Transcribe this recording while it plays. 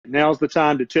Now's the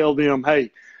time to tell them,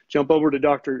 hey, jump over to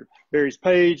Dr. Barry's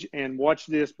page and watch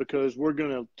this because we're going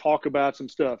to talk about some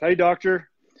stuff. Hey, doctor.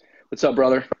 What's up,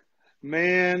 brother?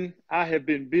 Man, I have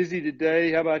been busy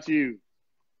today. How about you?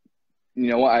 You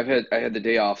know what? I had the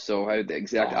day off, so I had the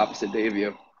exact opposite day of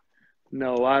you.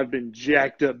 No, I've been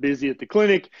jacked up busy at the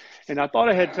clinic, and I thought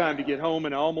I had time to get home,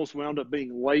 and I almost wound up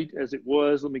being late as it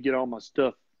was. Let me get all my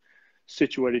stuff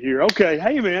situated here. Okay.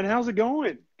 Hey, man, how's it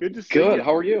going? Good to see you. Good.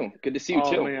 How are you? Good to see you,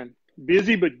 too. Oh, man.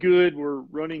 Busy but good. We're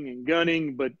running and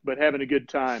gunning, but having a good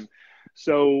time.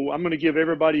 So I'm going to give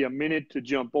everybody a minute to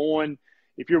jump on.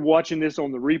 If you're watching this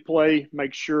on the replay,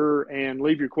 make sure and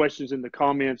leave your questions in the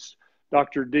comments.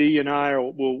 Dr. D and I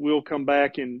will come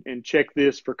back and check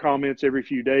this for comments every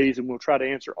few days, and we'll try to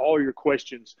answer all your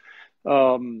questions.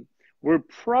 We're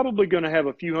probably going to have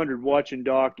a few hundred watching,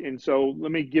 Doc, and so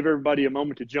let me give everybody a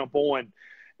moment to jump on.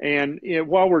 And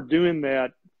while we're doing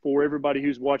that, for everybody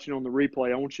who's watching on the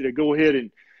replay, I want you to go ahead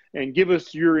and give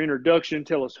us your introduction.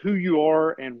 Tell us who you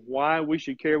are and why we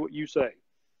should care what you say.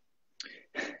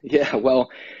 Yeah, well,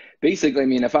 basically, I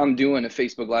mean, if I'm doing a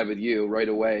Facebook Live with you right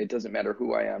away, it doesn't matter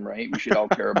who I am, right? We should all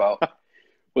care about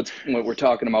what we're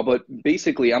talking about. But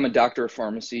basically, I'm a doctor of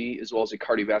pharmacy as well as a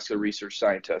cardiovascular research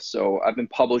scientist. So I've been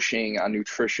publishing on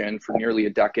nutrition for nearly a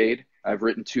decade. I've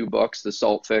written 2 books, The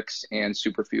Salt Fix and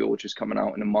Superfuel, which is coming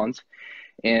out in a month.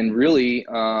 And really,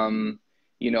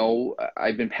 you know,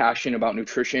 I've been passionate about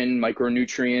nutrition,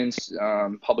 micronutrients,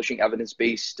 publishing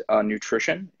evidence-based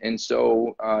nutrition. And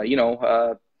so, you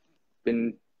know,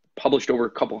 been published over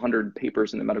a couple hundred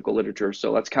papers in the medical literature.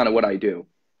 So that's kind of what I do.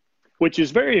 Which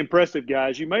is very impressive,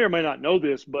 guys. You may or may not know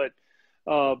this, but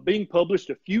being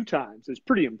published a few times is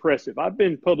pretty impressive. I've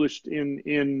been published in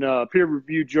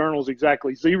peer-reviewed journals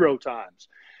exactly 0 times.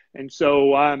 And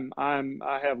so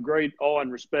I have great awe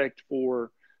and respect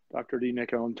for Dr.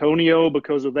 DiNicolantonio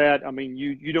because of that. I mean,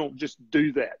 you don't just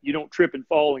do that. You don't trip and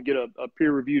fall and get a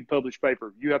peer-reviewed published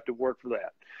paper. You have to work for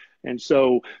that. And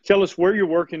so tell us where you're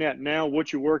working at now,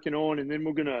 what you're working on, and then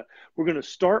we're gonna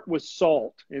start with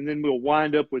salt, and then we'll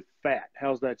wind up with fat.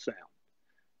 How's that sound?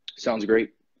 Sounds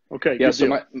great. Okay.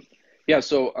 Yeah.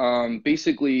 So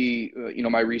basically, you know,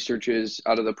 my research is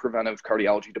out of the preventive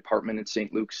cardiology department at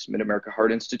St. Luke's Mid-America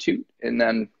Heart Institute, and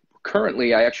then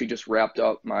currently, I actually just wrapped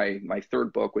up my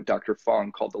 3rd book with Dr.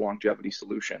 Fung called The Longevity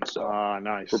Solution. So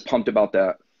nice. We're pumped about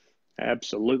that.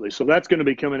 Absolutely. So that's going to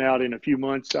be coming out in a few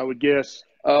months, I would guess.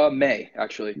 May,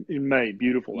 actually. In May.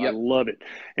 Beautiful. Yep. I love it.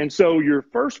 And so your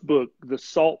first book, The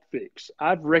Salt Fix,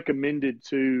 I've recommended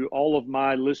to all of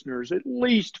my listeners at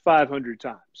least 500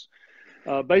 times.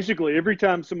 Basically, every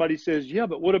time somebody says, yeah,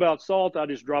 but what about salt? I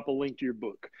just drop a link to your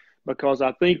book because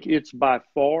I think it's by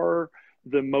far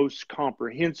the most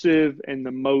comprehensive and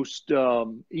the most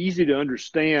easy to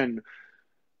understand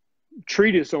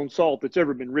treatise on salt that's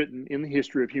ever been written in the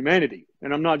history of humanity.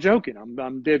 And I'm not joking.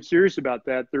 I'm dead serious about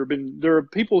that. There are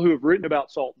people who have written about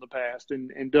salt in the past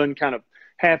and done kind of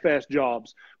half-assed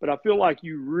jobs, but I feel like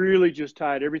you really just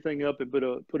tied everything up and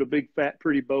put a big fat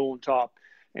pretty bow on top.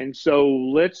 And so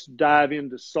let's dive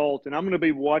into salt. And I'm going to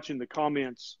be watching the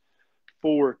comments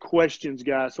for questions,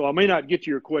 guys. So I may not get to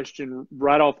your question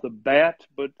right off the bat,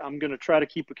 but I'm going to try to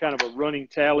keep a kind of a running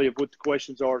tally of what the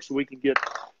questions are so we can get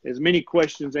as many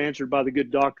questions answered by the good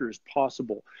doctor as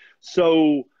possible.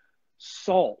 So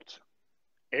salt.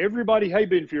 Everybody, hey,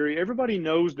 Ben Fury, everybody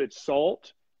knows that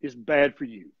salt is bad for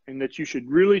you and that you should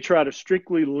really try to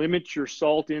strictly limit your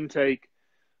salt intake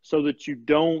so that you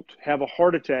don't have a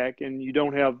heart attack and you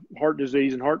don't have heart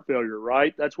disease and heart failure,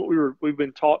 right? That's what we've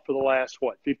been taught for the last,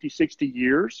 50, 60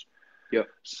 years? Yep.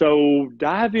 So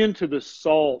dive into the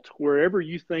salt wherever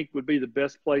you think would be the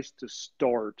best place to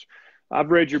start.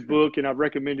 I've read your book and I've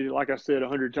recommended it, like I said,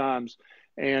 100 times.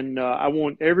 And I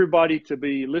want everybody to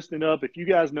be listening up. If you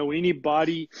guys know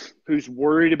anybody who's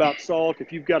worried about salt,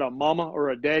 if you've got a mama or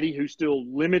a daddy who still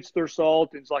limits their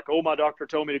salt and it's like, oh, my doctor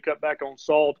told me to cut back on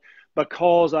salt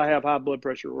because I have high blood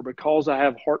pressure or because I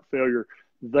have heart failure,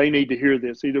 they need to hear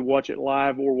this. Either watch it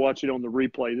live or watch it on the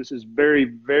replay. This is very,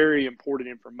 very important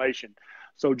information.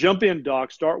 So jump in,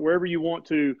 Doc. Start wherever you want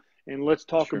to, and let's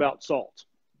talk about salt.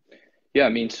 Yeah,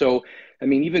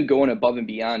 even going above and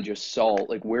beyond just salt,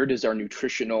 like where does our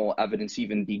nutritional evidence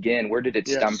even begin? Where did it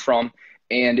stem from?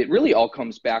 And it really all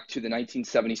comes back to the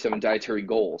 1977 dietary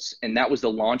goals. And that was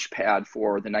the launch pad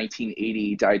for the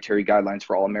 1980 dietary guidelines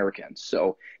for all Americans.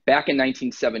 So back in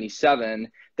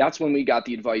 1977, that's when we got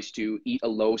the advice to eat a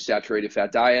low saturated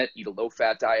fat diet, eat a low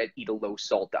fat diet, eat a low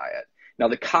salt diet. Now,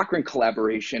 the Cochrane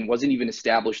collaboration wasn't even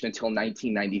established until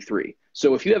 1993.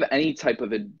 So if you have any type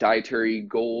of a dietary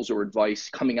goals or advice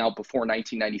coming out before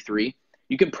 1993,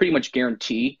 you can pretty much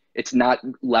guarantee it's not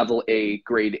level A,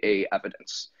 grade A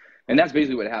evidence. And that's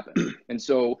basically what happened. And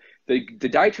so the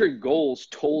dietary goals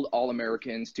told all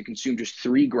Americans to consume just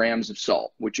 3 grams of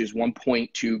salt, which is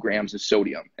 1.2 grams of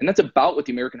sodium. And that's about what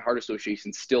the American Heart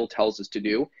Association still tells us to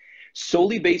do,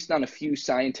 solely based on a few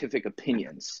scientific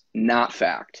opinions, not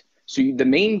fact. So the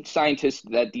main scientists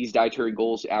that these dietary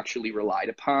goals actually relied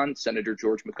upon, Senator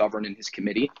George McGovern and his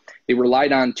committee, they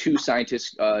relied on 2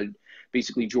 scientists,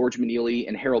 basically George Meneely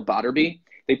and Harold Botterby.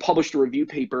 They published a review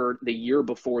paper the year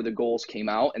before the goals came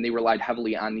out, and they relied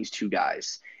heavily on these 2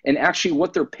 guys. And actually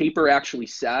what their paper actually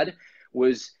said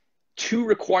was 2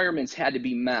 requirements had to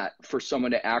be met for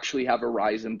someone to actually have a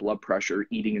rise in blood pressure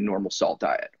eating a normal salt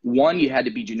diet. 1, you had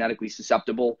to be genetically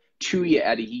susceptible. 2, you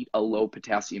had to eat a low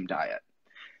potassium diet.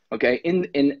 Okay, and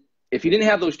if you didn't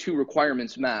have those 2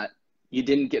 requirements met, you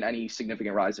didn't get any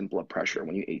significant rise in blood pressure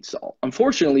when you ate salt.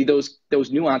 Unfortunately, those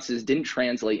nuances didn't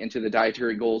translate into the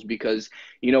dietary goals because,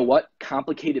 you know what?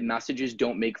 Complicated messages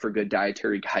don't make for good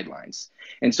dietary guidelines.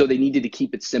 And so they needed to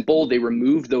keep it simple. They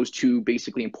removed those 2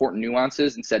 basically important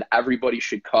nuances and said everybody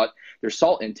should cut their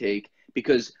salt intake,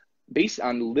 because based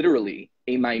on literally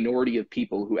a minority of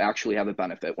people who actually have a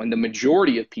benefit, when the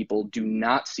majority of people do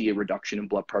not see a reduction in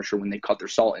blood pressure when they cut their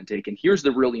salt intake. And here's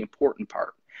the really important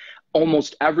part.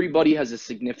 Almost everybody has a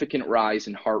significant rise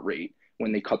in heart rate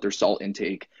when they cut their salt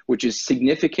intake, which is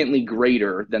significantly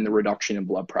greater than the reduction in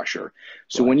blood pressure.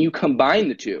 So when you combine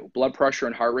the 2, blood pressure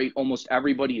and heart rate, almost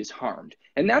everybody is harmed.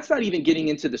 And that's not even getting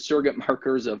into the surrogate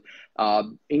markers of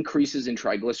increases in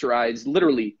triglycerides.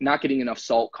 Literally, not getting enough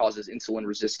salt causes insulin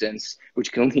resistance,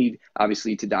 which can lead,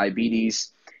 obviously, to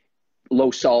diabetes. Low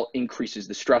salt increases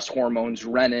the stress hormones,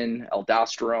 renin,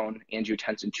 aldosterone,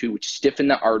 angiotensin II, which stiffen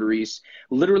the arteries.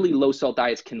 Literally, low salt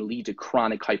diets can lead to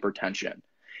chronic hypertension.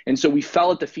 And so we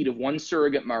fell at the feet of one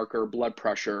surrogate marker, blood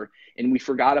pressure, and we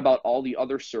forgot about all the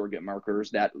other surrogate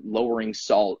markers that lowering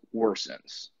salt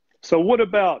worsens. So what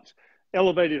about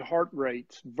elevated heart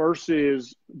rates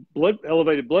versus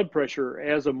elevated blood pressure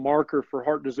as a marker for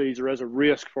heart disease or as a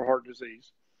risk for heart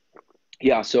disease?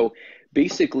 Yeah, so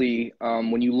basically,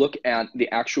 when you look at the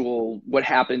actual, what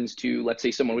happens to, let's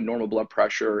say, someone with normal blood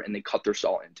pressure and they cut their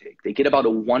salt intake, they get about a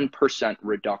 1%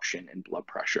 reduction in blood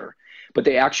pressure, but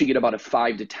they actually get about a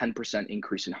 5 to 10%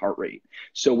 increase in heart rate.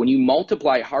 So when you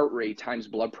multiply heart rate times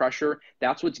blood pressure,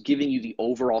 that's what's giving you the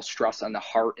overall stress on the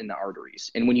heart and the arteries.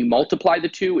 And when you multiply the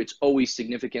 2, it's always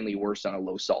significantly worse on a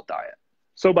low salt diet.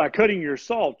 So by cutting your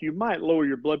salt, you might lower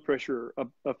your blood pressure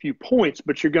a few points,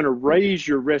 but you're going to raise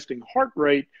your resting heart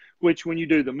rate, which when you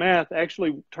do the math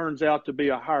actually turns out to be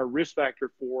a higher risk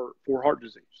factor for heart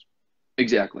disease.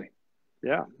 Exactly.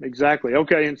 Yeah, exactly.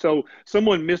 Okay, and so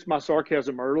someone missed my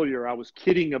sarcasm earlier. I was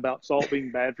kidding about salt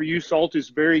being bad for you. Salt is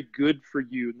very good for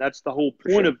you. And that's the whole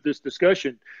point of this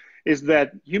discussion, is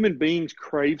that human beings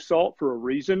crave salt for a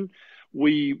reason.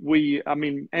 I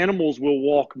mean, animals will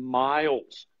walk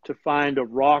miles to find a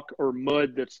rock or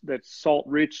mud that's salt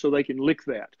rich so they can lick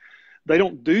that. They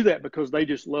don't do that because they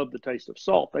just love the taste of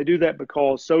salt. They do that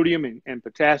because sodium and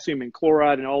potassium and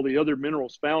chloride and all the other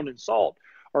minerals found in salt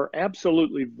are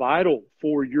absolutely vital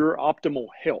for your optimal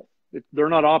health. They're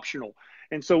not optional.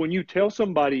 And so when you tell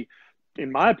somebody,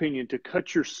 in my opinion, to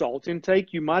cut your salt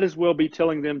intake, you might as well be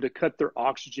telling them to cut their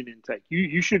oxygen intake.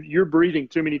 You're breathing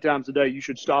too many times a day. You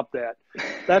should stop that.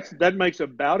 That makes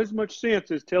about as much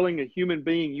sense as telling a human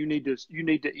being you need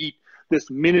to eat this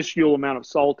minuscule amount of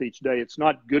salt each day. It's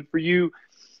not good for you.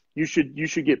 You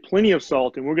should get plenty of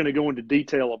salt, and we're going to go into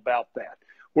detail about that.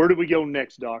 Where do we go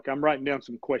next, Doc? I'm writing down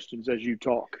some questions as you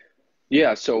talk.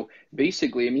 Yeah, so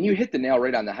basically, I mean, you hit the nail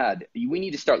right on the head. We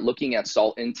need to start looking at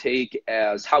salt intake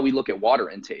as how we look at water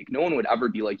intake. No one would ever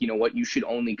be like, you know what, you should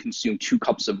only consume 2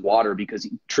 cups of water because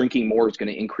drinking more is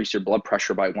going to increase your blood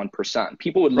pressure by 1%.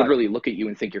 People would literally look at you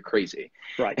and think you're crazy.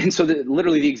 Right. And so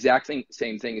literally the exact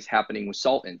same thing is happening with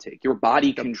salt intake. Your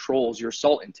body controls your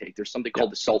salt intake. There's something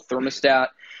called the salt thermostat.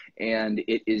 And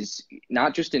it is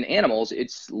not just in animals,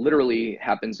 it's literally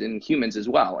happens in humans as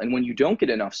well. And when you don't get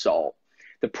enough salt,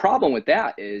 the problem with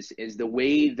that is the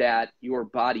way that your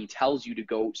body tells you to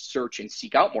go search and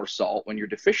seek out more salt when you're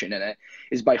deficient in it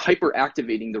is by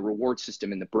hyperactivating the reward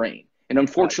system in the brain. And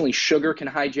unfortunately, sugar can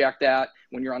hijack that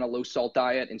when you're on a low salt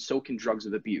diet, and so can drugs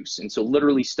of abuse. And so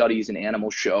literally studies in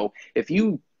animals show if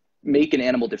you make an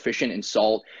animal deficient in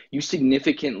salt, you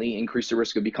significantly increase the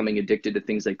risk of becoming addicted to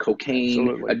things like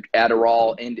cocaine,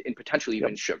 Adderall, and potentially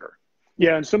even sugar.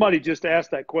 Yeah, and somebody just asked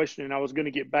that question, and I was going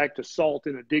to get back to salt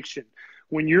and addiction.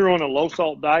 When you're on a low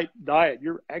salt diet,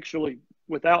 you're actually,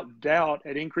 without doubt,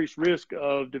 at increased risk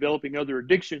of developing other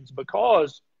addictions,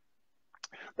 because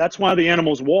that's why the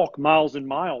animals walk miles and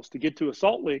miles to get to a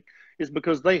salt lick, is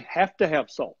because they have to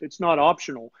have salt. It's not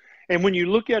optional. And when you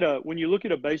look at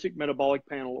a basic metabolic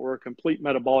panel or a complete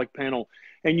metabolic panel,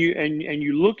 and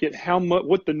you look at how much,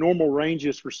 what the normal range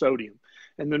is for sodium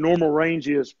and the normal range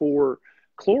is for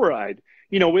chloride,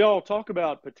 you know, we all talk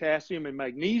about potassium and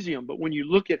magnesium, but when you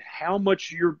look at how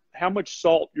much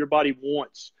salt your body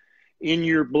wants in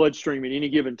your bloodstream at any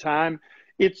given time,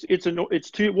 it's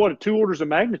two orders of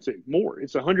magnitude more.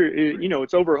 It's 100, you know,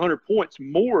 it's over 100 points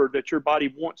more that your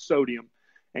body wants sodium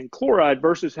and chloride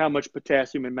versus how much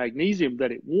potassium and magnesium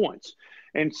that it wants.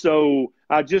 And so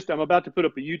I'm about to put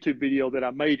up a YouTube video that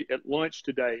I made at lunch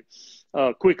today,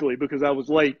 quickly because I was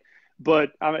late.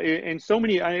 But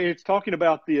it's talking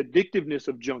about the addictiveness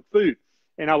of junk food.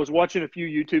 And I was watching a few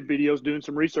YouTube videos, doing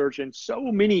some research, and so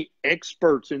many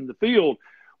experts in the field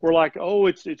were like, oh,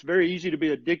 it's very easy to be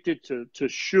addicted to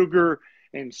sugar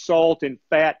and salt and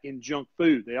fat in junk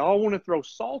food. They all want to throw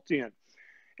salt in.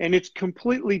 And it's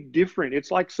completely different. It's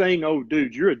like saying, oh,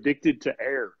 dude, you're addicted to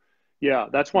air. Yeah,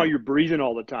 that's why you're breathing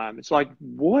all the time. It's like,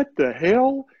 what the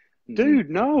hell?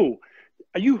 Dude, no.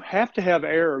 You have to have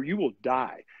air or you will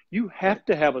die. You have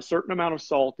to have a certain amount of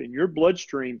salt in your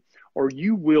bloodstream or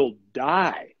you will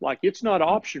die. Like, it's not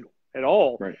optional at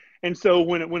all. Right. And so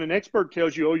when an expert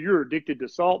tells you, oh, you're addicted to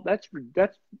salt, that's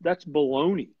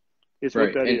baloney is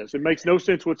what that is. It makes no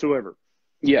sense whatsoever.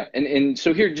 Yeah. And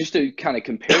so here, just to kind of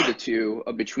compare the two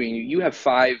between you have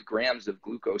 5 grams of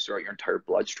glucose throughout your entire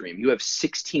bloodstream. You have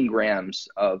 16 grams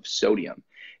of sodium.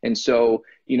 And so,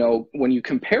 you know, when you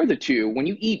compare the two, when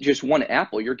you eat just one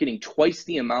apple, you're getting twice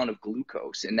the amount of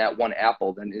glucose in that one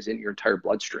apple than is in your entire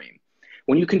bloodstream.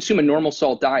 When you consume a normal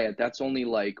salt diet, that's only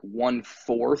like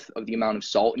 1/4 of the amount of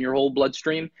salt in your whole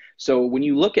bloodstream. So when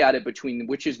you look at it between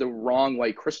which is the wrong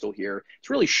white crystal here,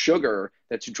 it's really sugar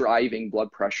that's driving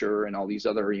blood pressure and all these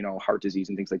other, you know, heart disease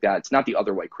and things like that. It's not the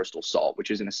other white crystal salt,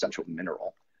 which is an essential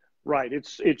mineral. Right.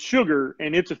 It's sugar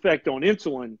and its effect on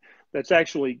insulin that's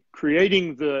actually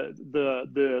creating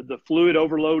the fluid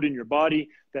overload in your body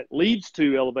that leads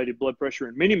to elevated blood pressure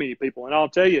in many, many people. And I'll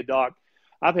tell you, Doc,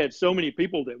 I've had so many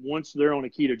people that once they're on a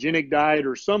ketogenic diet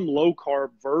or some low carb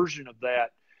version of that,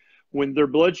 when their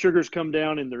blood sugars come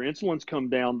down and their insulins come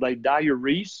down, they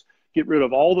diurese, get rid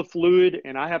of all the fluid,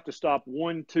 and I have to stop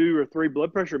 1, 2, or 3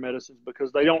 blood pressure medicines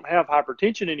because they don't have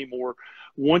hypertension anymore.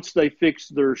 Once they fix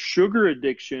their sugar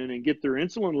addiction and get their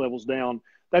insulin levels down,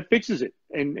 that fixes it.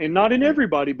 And not in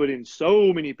everybody, but in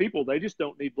so many people, they just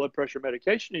don't need blood pressure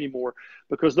medication anymore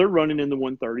because they're running in the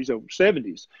 130s over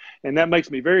 70s. And that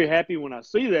makes me very happy when I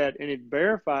see that, and it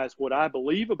verifies what I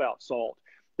believe about salt,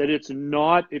 that it's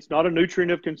not a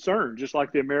nutrient of concern, just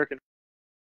like the American.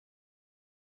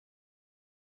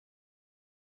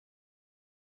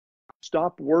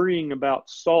 Stop worrying about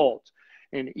salt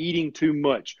and eating too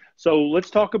much. So let's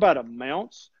talk about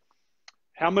amounts.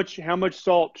 How much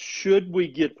salt should we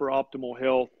get for optimal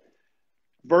health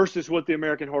versus what the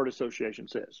American Heart Association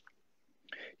says?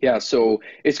 Yeah, so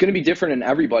it's going to be different in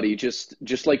everybody,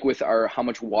 just like with our how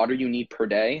much water you need per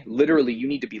day. Literally, you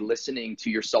need to be listening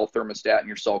to your salt thermostat and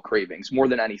your salt cravings more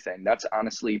than anything. That's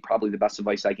honestly probably the best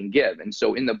advice I can give. And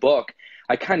so in the book,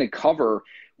 I kind of cover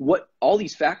what all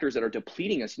these factors that are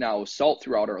depleting us now of salt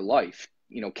throughout our life.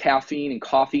 You know, caffeine and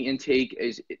coffee intake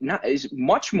is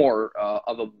much more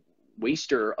of a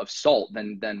waster of salt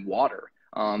than water.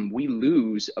 We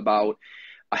lose about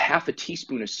a half a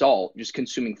teaspoon of salt just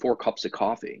consuming 4 cups of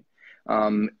coffee.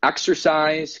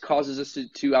 Exercise causes us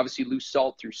to obviously lose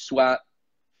salt through sweat.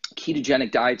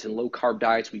 Ketogenic diets and low carb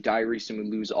diets, we diurese and we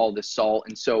lose all this salt.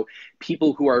 And so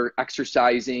people who are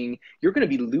exercising, you're going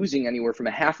to be losing anywhere from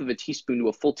a half of a teaspoon to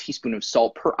a full teaspoon of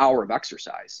salt per hour of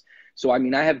exercise. So, I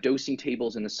mean, I have dosing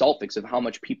tables in the Salt Fix of how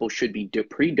much people should be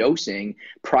pre-dosing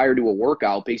prior to a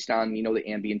workout based on, you know, the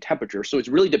ambient temperature. So it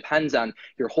really depends on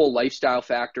your whole lifestyle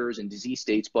factors and disease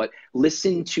states, but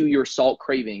listen to your salt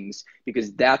cravings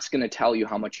because that's going to tell you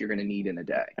how much you're going to need in a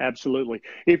day. Absolutely.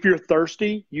 If you're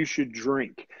thirsty, you should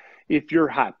drink. If you're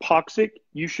hypoxic,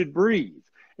 you should breathe.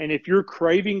 And if you're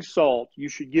craving salt, you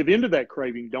should give into that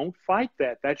craving. Don't fight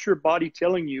that. That's your body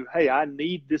telling you, hey, I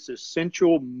need this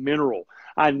essential mineral.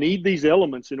 I need these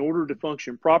elements in order to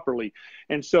function properly.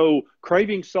 And so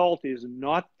craving salt is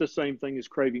not the same thing as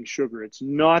craving sugar. It's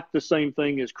not the same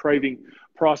thing as craving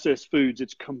processed foods.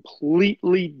 It's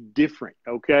completely different,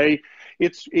 okay?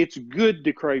 It's good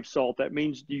to crave salt. That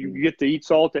means you get to eat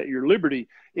salt at your liberty.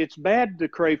 It's bad to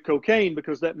crave cocaine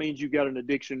because that means you got an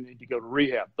addiction and need to go to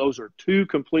rehab. Those are two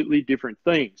completely different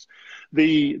things.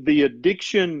 The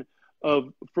addiction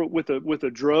with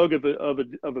a drug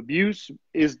of abuse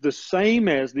is the same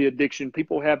as the addiction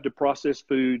people have to processed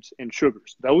foods and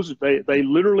sugars. They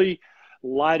literally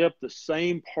light up the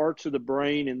same parts of the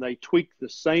brain and they tweak the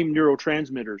same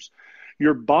neurotransmitters.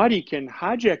 Your body can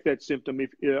hijack that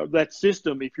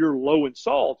system if you're low in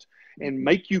salt and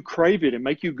make you crave it and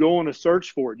make you go on a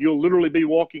search for it. You'll literally be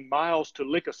walking miles to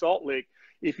lick a salt lick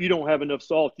if you don't have enough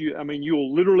salt.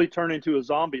 You'll literally turn into a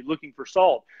zombie looking for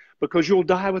salt because you'll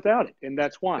die without it. And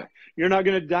that's why. You're not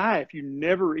going to die if you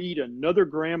never eat another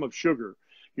gram of sugar.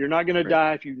 You're not going to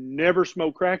die if you never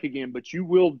smoke crack again, but you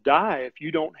will die if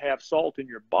you don't have salt in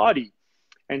your body.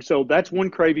 And so that's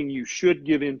one craving you should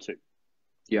give into.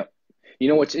 Yep. You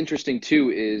know, what's interesting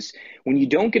too is when you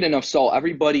don't get enough salt,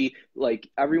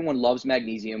 everyone loves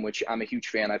magnesium, which I'm a huge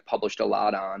fan. I've published a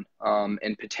lot on,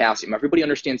 and potassium. Everybody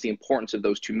understands the importance of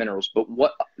those two minerals. But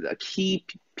what a key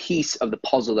piece of the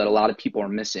puzzle that a lot of people are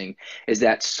missing is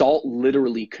that salt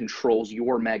literally controls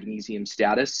your magnesium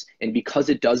status. And because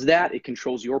it does that, it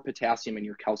controls your potassium and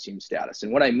your calcium status.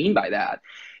 And what I mean by that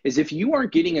is if you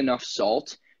aren't getting enough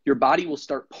salt, your body will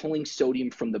start pulling sodium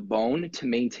from the bone to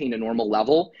maintain a normal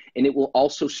level, and it will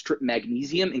also strip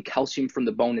magnesium and calcium from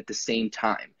the bone at the same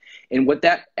time. And what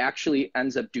that actually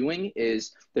ends up doing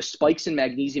is the spikes in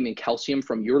magnesium and calcium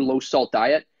from your low salt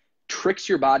diet tricks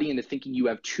your body into thinking you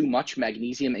have too much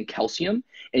magnesium and calcium,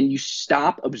 and you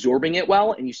stop absorbing it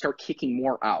well, and you start kicking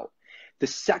more out. The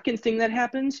second thing that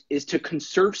happens is to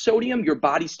conserve sodium, your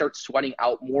body starts sweating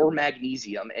out more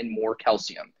magnesium and more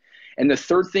calcium. And the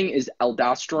third thing is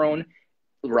aldosterone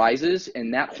rises,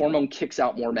 and that hormone kicks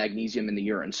out more magnesium in the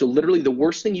urine. So literally the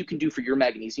worst thing you can do for your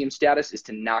magnesium status is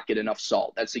to not get enough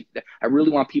salt. I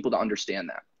really want people to understand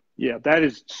that. Yeah, that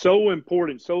is so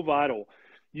important, so vital.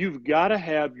 You've got to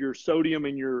have your sodium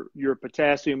and your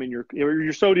potassium and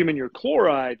your sodium and your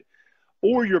chloride,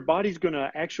 or your body's going to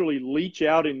actually leach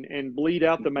out and bleed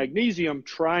out the magnesium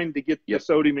trying to get the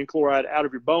sodium and chloride out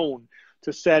of your bone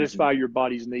to satisfy your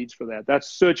body's needs for that.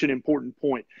 That's such an important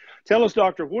point. Tell us,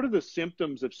 doctor, what are the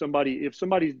symptoms if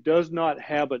somebody does not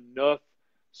have enough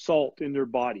salt in their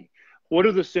body? What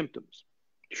are the symptoms?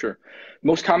 Sure.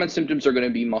 Most common symptoms are going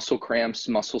to be muscle cramps,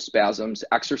 muscle spasms,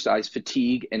 exercise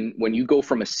fatigue. And when you go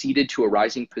from a seated to a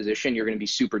rising position, you're going to be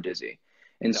super dizzy.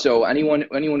 And so anyone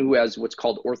who has what's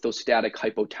called orthostatic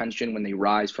hypotension, when they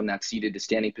rise from that seated to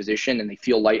standing position and they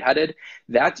feel lightheaded,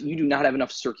 that you do not have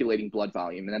enough circulating blood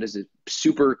volume. And that is a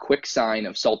super quick sign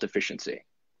of salt deficiency.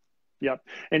 Yep.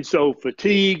 And so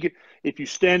fatigue, if you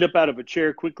stand up out of a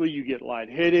chair quickly, you get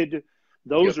lightheaded.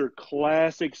 Those are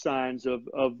classic signs of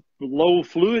low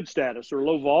fluid status or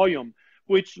low volume,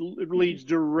 which leads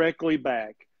directly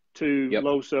back to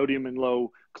low sodium and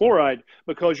low chloride,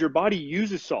 because your body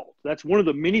uses salt. That's one of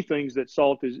the many things that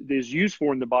salt is used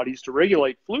for in the body, is to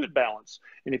regulate fluid balance.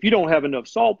 And if you don't have enough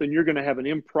salt, then you're going to have an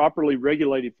improperly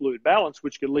regulated fluid balance,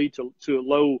 which could lead to a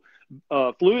low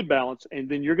fluid balance. And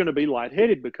then you're going to be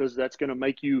lightheaded, because that's going to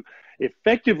make you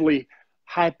effectively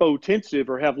hypotensive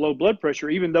or have low blood pressure,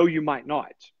 even though you might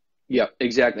not. Yeah,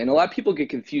 exactly. And a lot of people get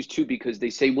confused too, because they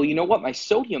say, well, you know what? My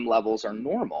sodium levels are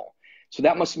normal. So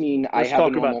that must mean I have a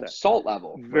normal salt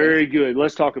level. Very good.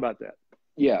 Let's talk about that.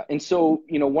 Yeah. And so,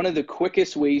 one of the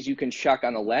quickest ways you can check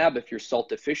on a lab if you're salt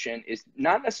deficient is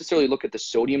not necessarily look at the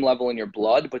sodium level in your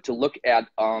blood, but to look at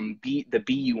the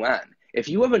BUN. If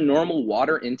you have a normal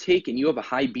water intake and you have a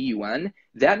high BUN,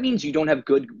 that means you don't have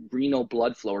good renal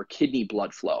blood flow or kidney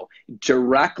blood flow.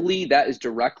 That is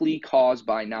directly caused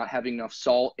by not having enough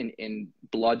salt in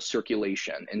blood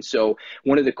circulation. And so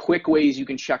one of the quick ways you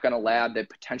can check on a lab that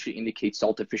potentially indicates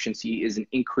salt deficiency is an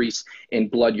increase in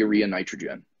blood urea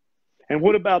nitrogen. And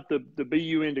what about the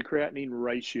BUN to creatinine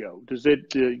ratio? Does it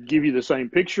give you the same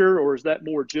picture, or is that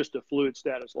more just a fluid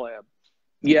status lab?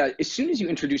 Yeah, as soon as you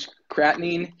introduce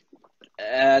creatinine,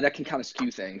 that can kind of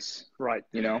skew things. Right.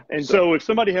 And so if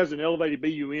somebody has an elevated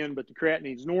BUN, but the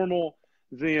creatinine's normal,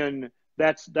 then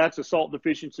that's a salt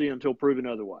deficiency until proven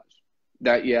otherwise.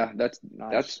 That's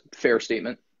a fair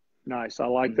statement. Nice. I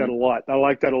like that a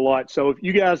lot. So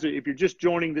if you're just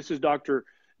joining, this is Dr.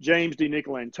 James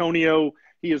DiNicolantonio.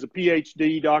 He is a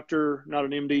PhD doctor, not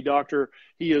an MD doctor.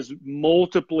 He is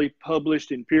multiply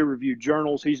published in peer-reviewed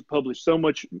journals. He's published so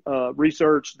much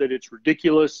research that it's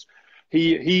ridiculous.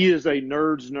 He is a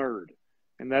nerd's nerd,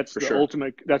 and that's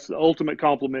the ultimate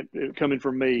compliment coming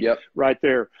from me right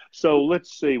there. So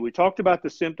let's see. We talked about the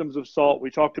symptoms of salt. We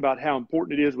talked about how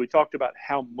important it is. We talked about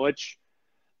how much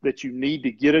that you need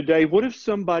to get a day. What if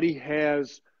somebody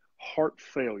has heart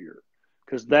failure?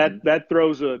 Because that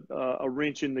throws a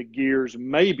wrench in the gears.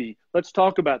 Maybe let's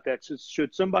talk about that.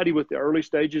 Should somebody with the early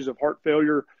stages of heart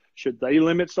failure, should they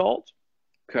limit salt?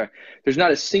 Okay. There's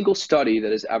not a single study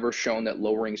that has ever shown that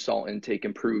lowering salt intake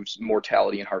improves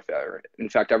mortality in heart failure. In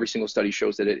fact, every single study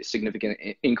shows that it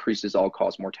significantly increases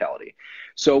all-cause mortality.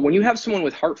 So when you have someone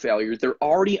with heart failure, they're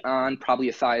already on probably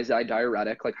a thiazide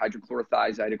diuretic like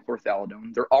hydrochlorothiazide or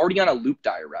chlorthalidone. They're already on a loop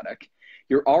diuretic.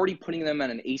 You're already putting them on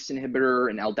an ACE inhibitor,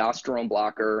 an aldosterone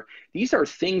blocker. These are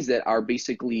things that are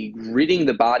basically ridding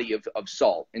the body of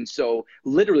salt. And so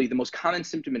literally the most common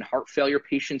symptom in heart failure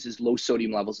patients is low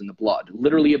sodium levels in the blood.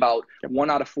 Literally about 1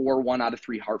 out of 4, 1 out of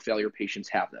 3 heart failure patients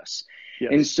have this. Yes.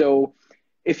 And so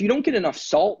if you don't get enough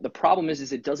salt, the problem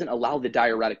is it doesn't allow the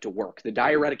diuretic to work. The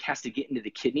diuretic has to get into the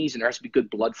kidneys, and there has to be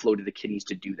good blood flow to the kidneys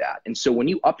to do that. And so when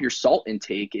you up your salt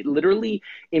intake, it literally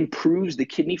improves the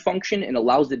kidney function and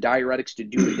allows the diuretics to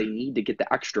do what they need to get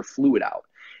the extra fluid out.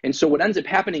 And so what ends up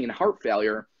happening in heart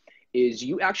failure is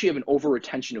you actually have an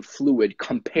over-retention of fluid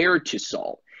compared to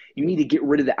salt. You need to get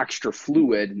rid of the extra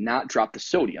fluid, not drop the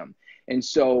sodium. And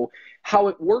so how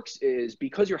it works is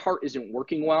because your heart isn't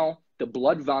working well, the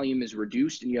blood volume is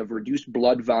reduced and you have reduced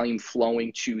blood volume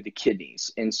flowing to the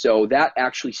kidneys. And so that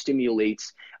actually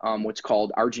stimulates what's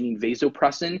called arginine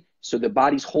vasopressin. So the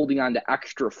body's holding on to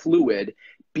extra fluid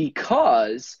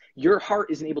because your heart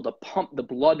isn't able to pump the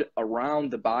blood around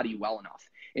the body well enough.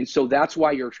 And so that's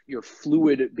why your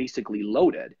fluid basically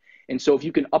loaded. And so if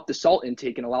you can up the salt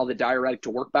intake and allow the diuretic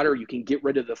to work better, you can get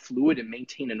rid of the fluid and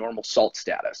maintain a normal salt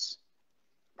status.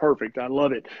 Perfect. I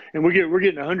love it. And we're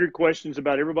getting 100 questions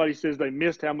about everybody says they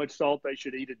missed how much salt they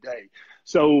should eat a day.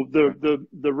 So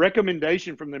the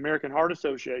recommendation from the American Heart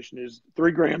Association is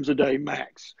 3 grams a day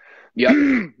max.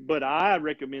 Yeah. But I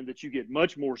recommend that you get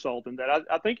much more salt than that.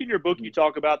 I think in your book you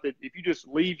talk about that if you just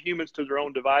leave humans to their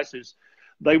own devices,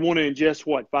 they want to ingest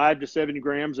what, 5 to 7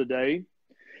 grams a day?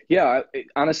 Yeah,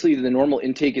 honestly, the normal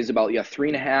intake is about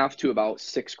 3.5 to about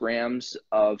 6 grams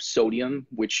of sodium,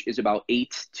 which is about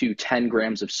 8 to 10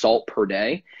 grams of salt per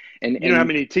day. And you know how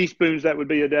many teaspoons that would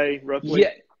be a day, roughly?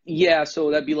 Yeah.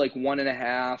 So that'd be like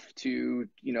 1.5 to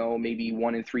maybe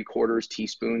 1 3/4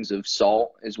 teaspoons of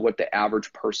salt is what the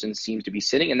average person seems to be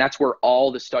sitting, and that's where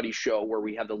all the studies show where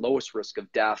we have the lowest risk of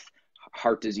death,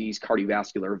 heart disease,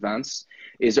 cardiovascular events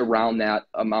is around that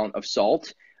amount of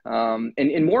salt. And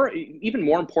even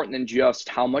more important than just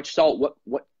how much salt,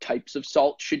 what types of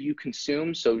salt should you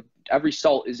consume? So every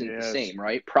salt isn't the same,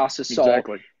 right? Processed salt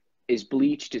is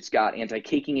bleached. It's got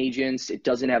anti-caking agents. It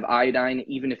doesn't have iodine.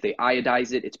 Even if they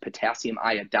iodize it, it's potassium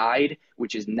iodide,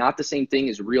 which is not the same thing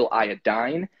as real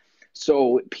iodine.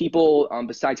 So people,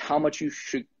 besides how much you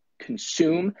should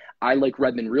consume, I like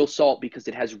Redmond Real Salt because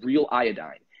it has real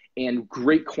iodine. And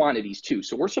great quantities too.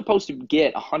 So we're supposed to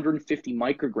get 150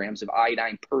 micrograms of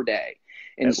iodine per day.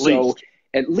 And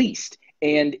at least.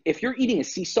 And if you're eating a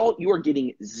sea salt, you are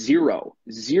getting zero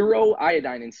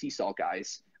iodine in sea salt,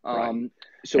 guys.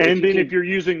 If you're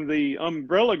using the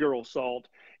Umbrella Girl salt,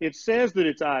 it says that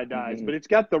it's iodized, but it's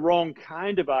got the wrong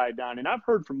kind of iodine. And I've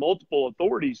heard from multiple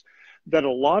authorities that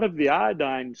a lot of the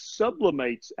iodine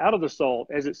sublimates out of the salt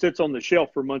as it sits on the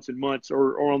shelf for months and months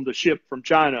or on the ship from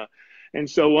China. And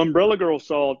so Umbrella Girl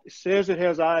salt says it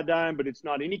has iodine, but it's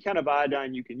not any kind of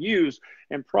iodine you can use.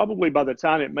 And probably by the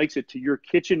time it makes it to your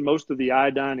kitchen, most of the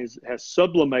iodine has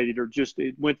sublimated or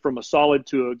it went from a solid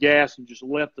to a gas and just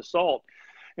left the salt.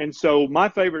 And so my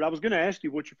favorite, I was going to ask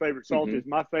you what your favorite salt is.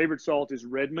 My favorite salt is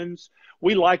Redmond's.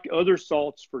 We like other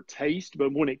salts for taste,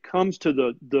 but when it comes to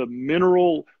the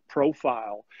mineral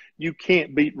profile, you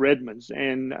can't beat Redmond's.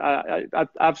 And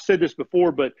I've said this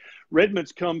before, but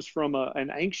Redmond's comes from an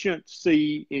ancient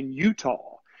sea in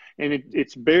Utah, and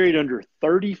it's buried under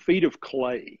 30 feet of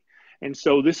clay. And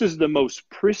so this is the most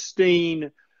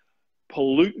pristine,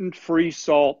 pollutant-free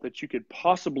salt that you could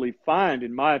possibly find,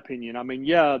 in my opinion. I mean,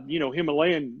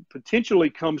 Himalayan potentially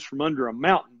comes from under a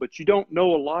mountain, but you don't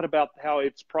know a lot about how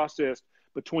it's processed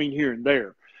between here and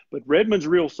there. But Redmond's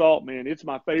Real Salt, man, it's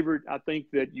my favorite. I think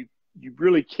that you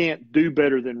really can't do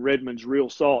better than Redmond's Real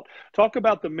Salt. Talk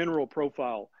about the mineral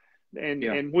profile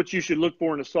and what you should look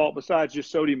for in a salt besides just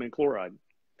sodium and chloride.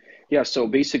 Yeah, so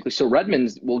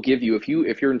Redmond's will give you,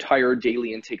 if your entire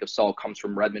daily intake of salt comes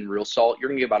from Redmond Real Salt, you're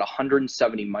going to get about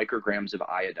 170 micrograms of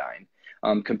iodine.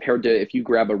 Compared to if you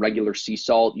grab a regular sea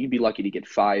salt, you'd be lucky to get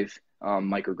 5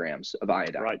 micrograms of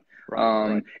iodine.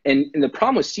 Right. And the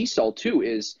problem with sea salt too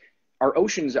is our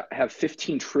oceans have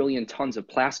 15 trillion tons of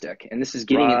plastic, and this is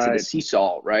getting into the sea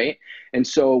salt, right? And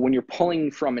so when you're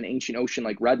pulling from an ancient ocean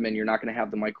like Redmond, you're not going to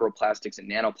have the microplastics and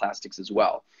nanoplastics as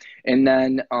well. And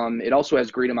then it also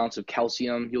has great amounts of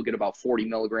calcium. You'll get about 40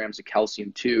 milligrams of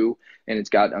calcium too, and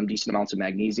it's got decent amounts of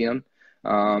magnesium.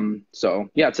 It's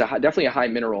definitely a high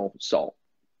mineral salt.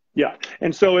 Yeah,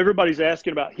 and so everybody's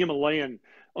asking about Himalayan.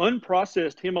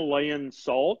 Unprocessed Himalayan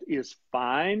salt is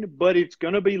fine, but it's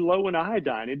going to be low in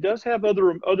iodine. It does have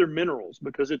other minerals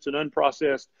because it's an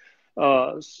unprocessed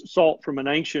salt from an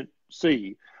ancient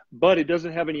sea, but it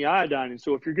doesn't have any iodine. And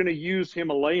so if you're going to use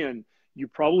Himalayan, you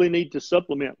probably need to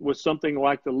supplement with something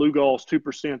like the Lugol's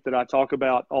 2% that I talk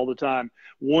about all the time.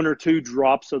 1 or 2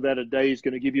 drops of that a day is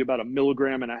going to give you about 1.5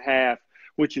 milligrams,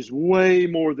 which is way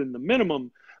more than the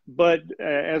minimum. But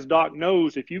as Doc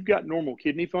knows, if you've got normal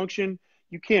kidney function,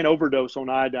 you can't overdose on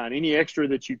iodine. Any extra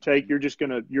that you take, you're just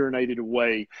going to urinate it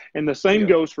away. And the same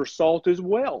goes for salt as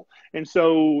well. And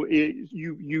so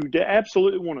you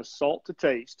absolutely want a salt to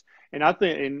taste. And I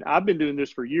think, and I've been doing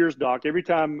this for years, Doc. Every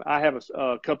time I have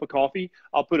a cup of coffee,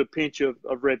 I'll put a pinch of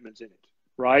Redmond's in it,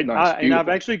 right? Nice, and I've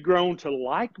actually grown to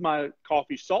like my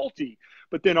coffee salty.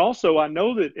 But then also I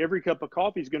know that every cup of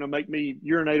coffee is going to make me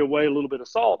urinate away a little bit of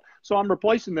salt. So I'm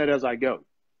replacing that as I go.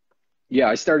 Yeah,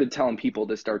 I started telling people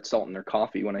to start salting their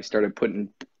coffee when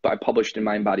I published in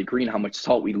Mind Body Green how much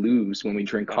salt we lose when we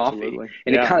drink coffee. Absolutely.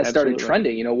 And it kind of started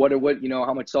absolutely. trending,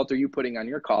 how much salt are you putting on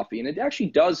your coffee? And it actually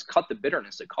does cut the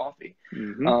bitterness of coffee.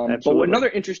 But another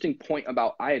interesting point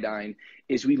about iodine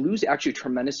is we lose actually a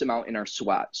tremendous amount in our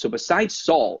sweat. So besides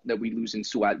salt that we lose in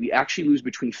sweat, we actually lose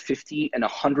between 50 and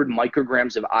 100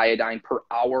 micrograms of iodine per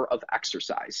hour of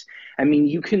exercise. I mean,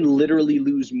 you can literally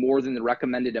lose more than the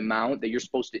recommended amount that you're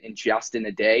supposed to ingest in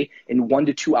a day in 1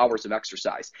 to 2 hours of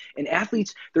exercise. And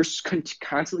athletes, they're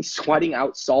constantly sweating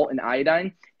out salt and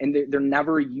iodine, and they're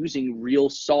never using real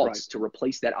salts to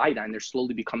replace that iodine. They're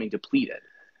slowly becoming depleted.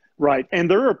 Right.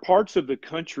 And there are parts of the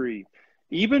country,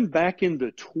 even back in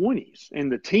the 20s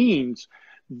and the teens,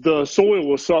 the soil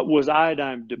was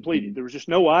iodine depleted. There was just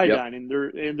no iodine. And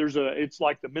it's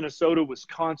like the Minnesota,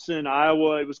 Wisconsin,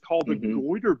 Iowa. It was called the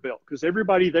goiter belt because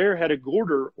everybody there had a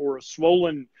goiter or a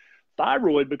swollen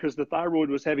thyroid because the thyroid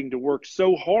was having to work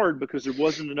so hard because there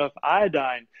wasn't enough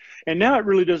iodine. And now it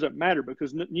really doesn't matter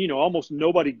because, almost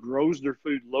nobody grows their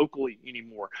food locally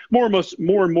anymore. More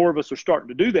and more of us are starting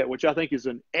to do that, which I think is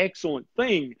an excellent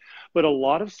thing. But a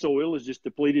lot of soil is just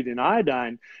depleted in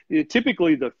iodine.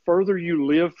 Typically, the further you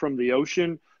live from the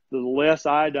ocean, the less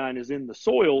iodine is in the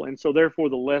soil. And so therefore,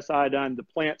 the less iodine the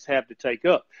plants have to take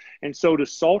up. And so to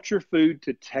salt your food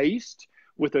to taste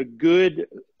with a good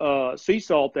sea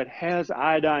salt that has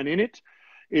iodine in it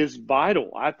is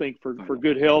vital, I think, for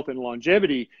good health and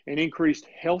longevity and increased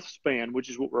health span, which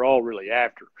is what we're all really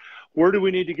after. Where do we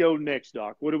need to go next,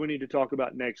 Doc? What do we need to talk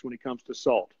about next when it comes to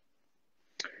salt?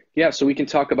 Yeah, so we can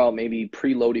talk about maybe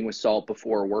preloading with salt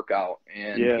before a workout,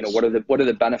 and what are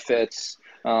the benefits,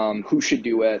 who should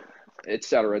do it, et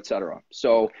cetera, et cetera.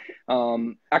 So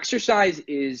exercise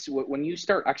is when you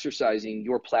start exercising,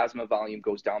 your plasma volume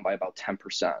goes down by about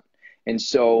 10%. And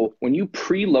so when you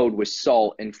preload with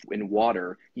salt and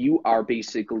water, you are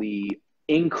basically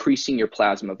increasing your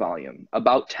plasma volume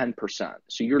about 10%.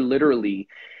 So you're literally,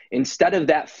 instead of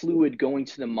that fluid going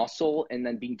to the muscle and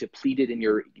then being depleted in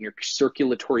your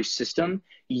circulatory system,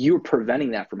 you're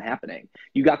preventing that from happening.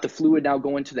 You got the fluid now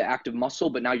going to the active muscle,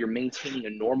 but now you're maintaining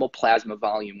a normal plasma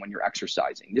volume when you're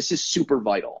exercising. This is super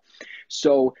vital.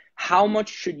 So how much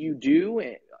should you do?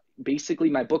 Basically,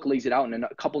 my book lays it out in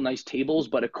a couple nice tables,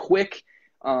 but a quick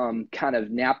kind of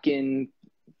napkin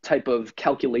type of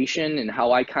calculation and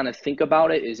how I kind of think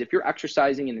about it is if you're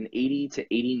exercising in an 80 to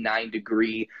 89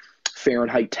 degree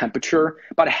Fahrenheit temperature,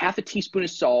 about a half a teaspoon of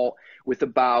salt with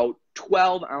about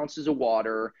 12 ounces of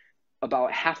water,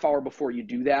 about a half hour before you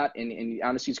do that. And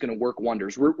honestly, it's going to work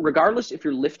wonders. Regardless if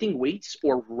you're lifting weights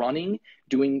or running,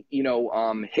 doing,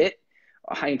 HIIT,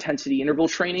 high intensity interval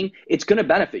training, it's going to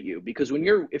benefit you because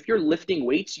if you're lifting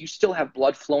weights, you still have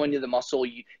blood flowing to the muscle.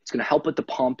 It's going to help with the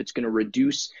pump. It's going to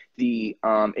reduce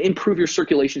improve your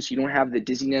circulation so you don't have the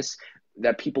dizziness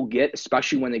that people get,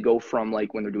 especially when they go from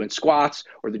when they're doing squats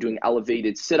or they're doing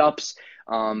elevated sit-ups.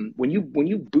 When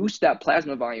you boost that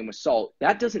plasma volume with salt,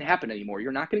 that doesn't happen anymore.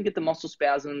 You're not going to get the muscle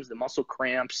spasms, the muscle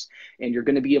cramps, and you're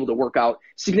going to be able to work out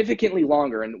significantly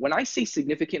longer. And when I say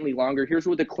significantly longer, here's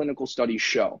what the clinical studies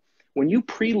show. When you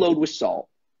preload with salt,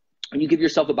 and you give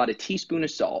yourself about a teaspoon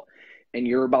of salt, and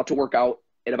you're about to work out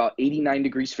at about 89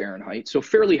 degrees Fahrenheit, so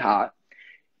fairly hot,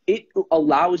 it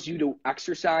allows you to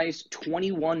exercise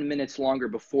 21 minutes longer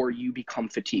before you become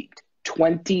fatigued.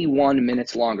 21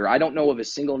 minutes longer. I don't know of a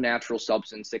single natural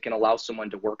substance that can allow someone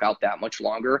to work out that much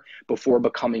longer before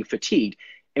becoming fatigued.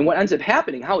 And what ends up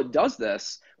happening, how it does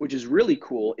this, which is really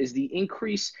cool, is the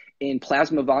increase in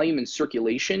plasma volume and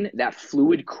circulation. That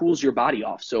fluid cools your body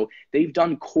off. So they've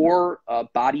done core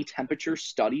body temperature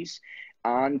studies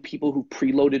on people who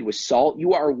preloaded with salt.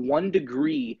 You are 1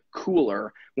 degree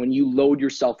cooler when you load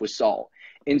yourself with salt.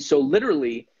 And so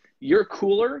literally you're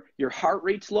cooler, your heart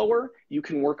rate's lower, you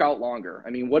can work out longer.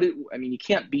 I mean, you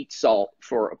can't beat salt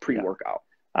for a pre-workout.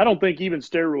 I don't think even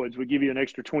steroids would give you an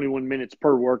extra 21 minutes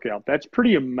per workout. That's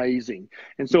pretty amazing.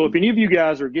 And so if any of you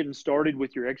guys are getting started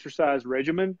with your exercise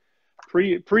regimen,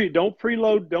 don't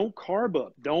preload, don't carb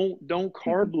up. Don't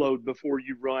carb load before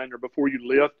you run or before you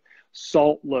lift.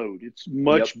 Salt load. It's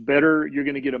much better. You're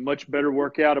going to get a much better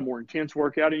workout, a more intense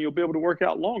workout, and you'll be able to work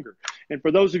out longer. And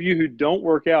for those of you who don't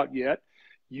work out yet,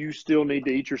 you still need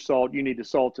to eat your salt. You need the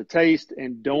salt to taste,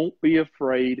 and don't be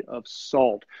afraid of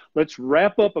salt. Let's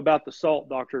wrap up about the salt,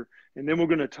 doctor, and then we're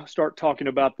going to start talking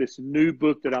about this new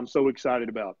book that I'm so excited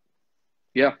about.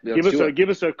 Yeah, give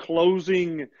us a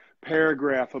closing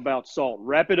paragraph about salt.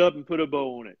 Wrap it up and put a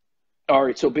bow on it. All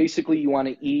right, so basically you want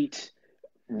to eat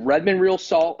Redmond real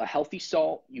salt, a healthy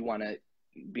salt. You want to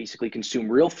basically consume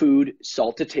real food,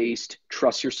 salt to taste,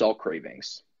 trust your salt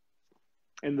cravings.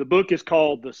 And the book is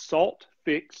called The Salt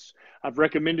Fix. I've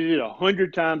recommended it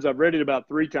 100 times. I've read it about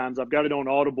 3 times. I've got it on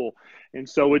Audible. And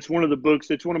so it's one of the books,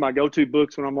 it's one of my go-to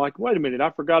books when I'm like, wait a minute,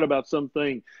 I forgot about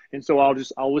something. And so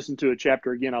I'll listen to a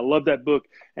chapter again. I love that book.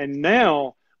 And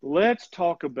now let's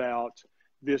talk about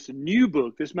this new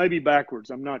book. This may be backwards,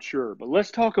 I'm not sure, but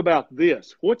let's talk about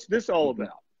this. What's this all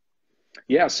about?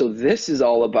 Yeah, so this is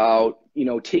all about,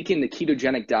 taking the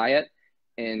ketogenic diet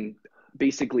and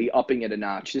basically upping it a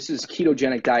notch. This is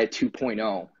ketogenic diet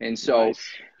 2.0. And so,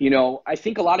 nice. I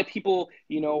think a lot of people,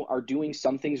 are doing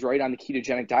some things right on the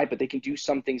ketogenic diet, but they can do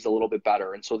some things a little bit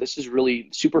better. And so this is really,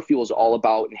 Superfuel is all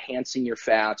about enhancing your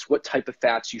fats, what type of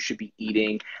fats you should be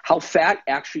eating, how fat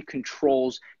actually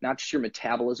controls not just your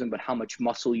metabolism, but how much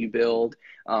muscle you build,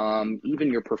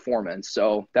 even your performance.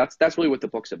 So that's really what the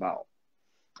book's about.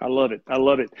 I love it. I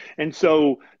love it. And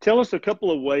so tell us a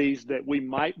couple of ways that we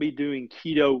might be doing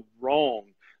keto wrong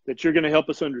that you're going to help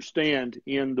us understand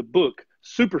in the book,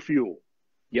 Superfuel.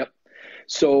 Yep.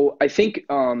 So I think,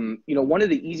 one of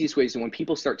the easiest ways, and when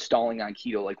people start stalling on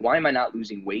keto, like, why am I not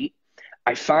losing weight?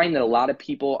 I find that a lot of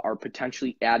people are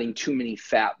potentially adding too many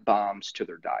fat bombs to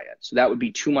their diet. So that would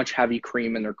be too much heavy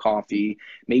cream in their coffee,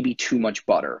 maybe too much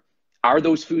butter. Are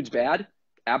those foods bad?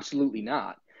 Absolutely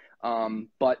not.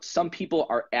 But some people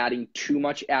are adding too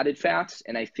much added fats.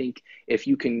 And I think if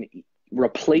you can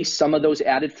replace some of those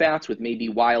added fats with maybe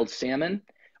wild salmon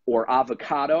or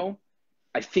avocado,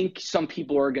 I think some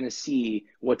people are going to see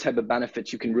what type of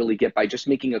benefits you can really get by just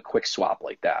making a quick swap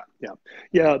like that.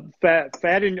 Yeah.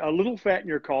 A little fat in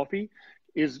your coffee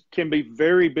can be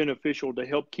very beneficial to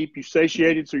help keep you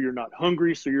satiated, so you're not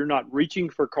hungry, so you're not reaching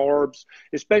for carbs,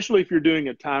 especially if you're doing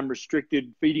a time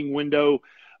restricted feeding window.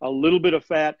 A little bit of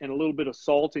fat and a little bit of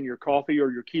salt in your coffee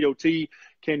or your keto tea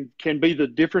can be the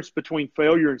difference between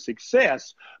failure and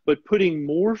success, but putting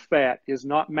more fat is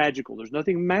not magical. There's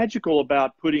nothing magical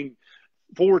about putting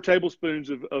 4 tablespoons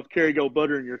of Kerrygold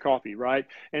butter in your coffee, right?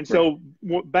 And so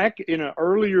back in an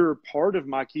earlier part of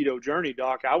my keto journey,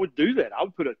 Doc, I would do that. I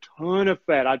would put a ton of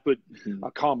fat. I'd put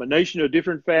a combination of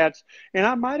different fats, and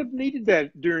I might have needed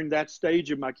that during that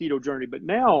stage of my keto journey. But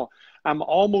now I'm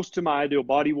almost to my ideal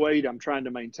body weight. I'm trying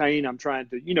to maintain. I'm trying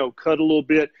to, cut a little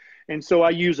bit. And so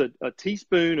I use a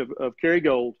teaspoon of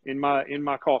Kerrygold in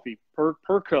my coffee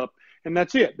per cup. And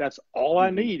that's it. That's all I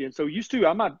need. And so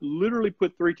I might literally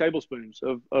put 3 tablespoons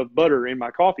of butter in my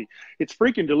coffee. It's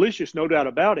freaking delicious, no doubt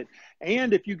about it.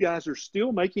 And if you guys are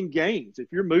still making gains,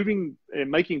 if you're moving and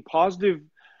making positive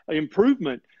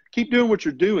improvement, keep doing what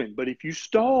you're doing. But if you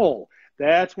stall,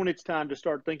 that's when it's time to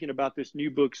start thinking about this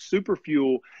new book,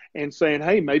 Superfuel, and saying,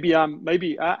 hey,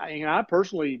 I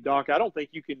personally, Doc, I don't think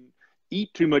you can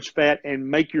eat too much fat and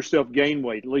make yourself gain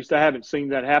weight. At least I haven't seen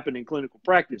that happen in clinical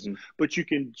practice. But you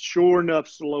can sure enough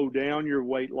slow down your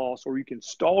weight loss, or you can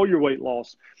stall your weight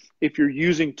loss if you're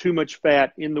using too much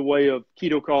fat in the way of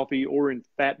keto coffee or in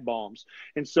fat bombs.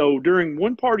 And so during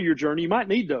one part of your journey, you might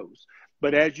need those.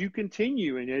 But as you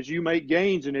continue and as you make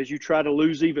gains and as you try to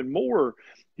lose even more,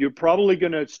 you're probably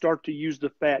going to start to use the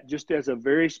fat just as a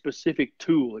very specific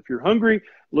tool. If you're hungry, a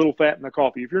little fat in the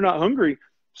coffee. If you're not hungry,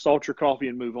 salt your coffee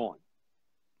and move on.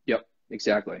 Yep,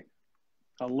 exactly.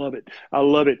 I love it. I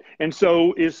love it. And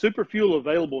so is Superfuel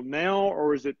available now,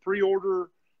 or is it pre-order?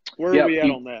 Where are we at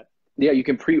on that? Yeah, you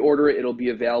can pre-order it. It'll be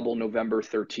available November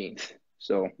 13th.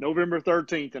 So November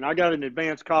 13th. And I got an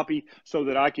advanced copy so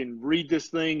that I can read this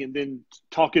thing and then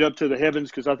talk it up to the heavens,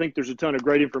 because I think there's a ton of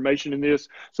great information in this.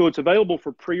 So it's available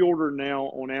for pre-order now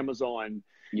on Amazon.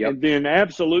 Yep. And then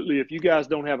absolutely, if you guys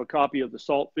don't have a copy of the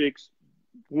Salt Fix,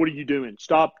 what are you doing?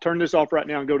 Turn this off right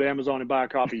now and go to Amazon and buy a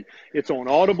copy. It's on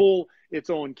Audible, it's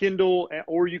on Kindle,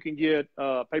 or you can get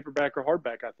paperback or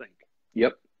hardback, I think.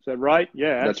 Yep. Is that right?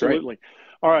 Yeah, That's right. absolutely.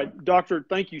 All right, doctor,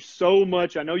 thank you so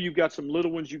much. I know you've got some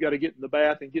little ones you got to get in the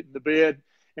bath and get in the bed,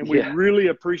 and we Yeah. really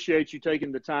appreciate you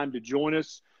taking the time to join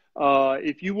us.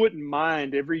 If you wouldn't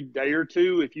mind every day or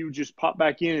two, if you just pop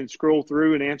back in and scroll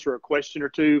through and answer a question or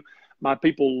two, my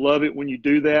people love it when you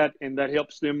do that, and that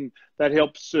helps them. That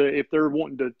helps if they're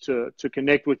wanting to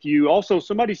connect with you. Also,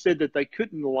 somebody said that they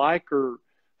couldn't like or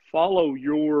follow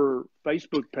your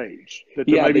Facebook page, that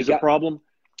there Yeah, maybe is a problem.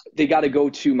 they got to go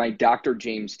to my Dr.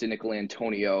 James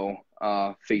DiNicolantonio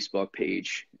Facebook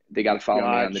page. They got to follow me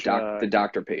on the Gotcha.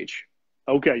 doctor page.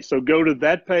 Okay, so go to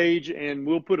that page, and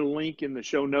we'll put a link in the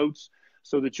show notes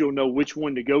so that you'll know which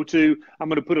one to go to. I'm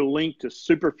going to put a link to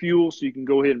Super Fuel so you can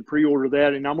go ahead and pre-order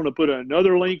that. And I'm going to put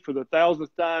another link for the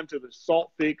 1,000th time to the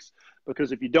Salt Fix,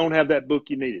 because if you don't have that book,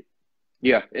 you need it.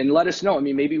 Yeah, and let us know. I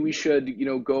mean, maybe we should,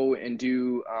 go and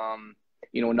do,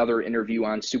 another interview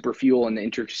on super fuel and the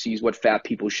intricacies, what fat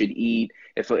people should eat.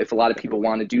 If a lot of people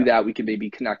want to do that, we could maybe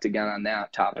connect again on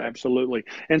that topic. Absolutely.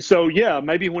 And so, yeah,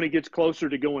 maybe when it gets closer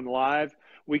to going live,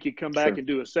 we could come back Sure. and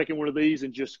do a second one of these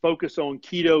and just focus on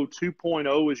keto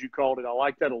 2.0, as you called it. I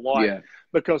like that a lot,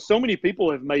 because so many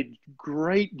people have made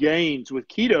great gains with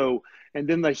keto, and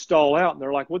then they stall out and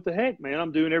they're like, what the heck, man,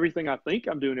 I'm doing everything. I think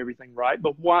I'm doing everything right,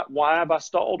 but why have I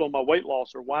stalled on my weight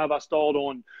loss, or why have I stalled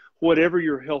on whatever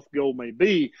your health goal may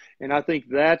be? And I think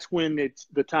that's when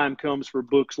the time comes for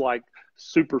books like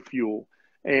Super Fuel.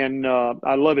 And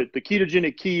I love it. The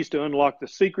Ketogenic Keys to Unlock the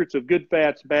Secrets of Good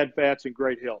Fats, Bad Fats, and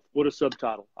Great Health. What a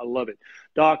subtitle. I love it.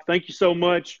 Doc, thank you so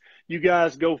much. You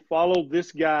guys go follow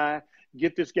this guy.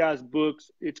 Get this guy's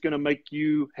books. It's going to make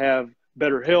you have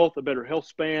better health, a better health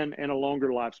span, and a longer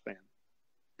lifespan.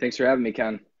 Thanks for having me,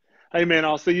 Ken. Hey, man,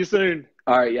 I'll see you soon.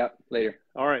 All right. Yeah. Later.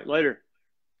 All right. Later.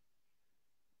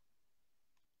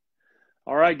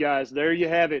 All right, guys, there you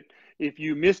have it. If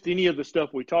you missed any of the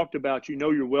stuff we talked about,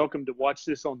 you're welcome to watch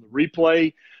this on the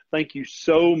replay. Thank you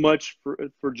so much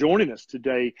for joining us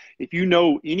today. If you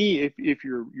know if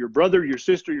your brother, your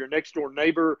sister, your next door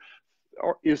neighbor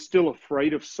is still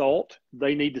afraid of salt,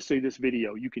 they need to see this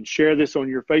video. You can share this on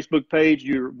your Facebook page.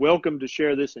 You're welcome to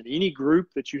share this in any group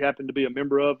that you happen to be a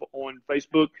member of on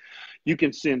Facebook. You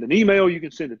can send an email. You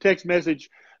can send a text message.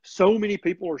 So many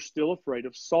people are still afraid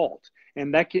of salt.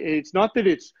 And it's not that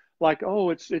it's like, oh,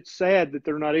 it's sad that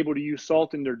they're not able to use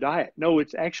salt in their diet. No,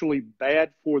 it's actually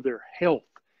bad for their health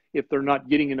if they're not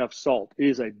getting enough salt. It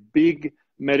is a big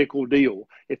medical deal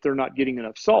if they're not getting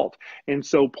enough salt. And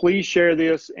so please share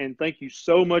this, and thank you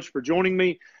so much for joining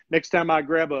me. Next time I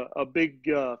grab a big,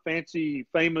 fancy,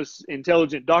 famous,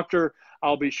 intelligent doctor,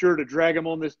 I'll be sure to drag him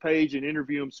on this page and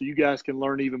interview him so you guys can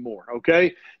learn even more,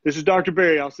 okay? This is Dr.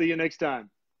 Berry. I'll see you next time.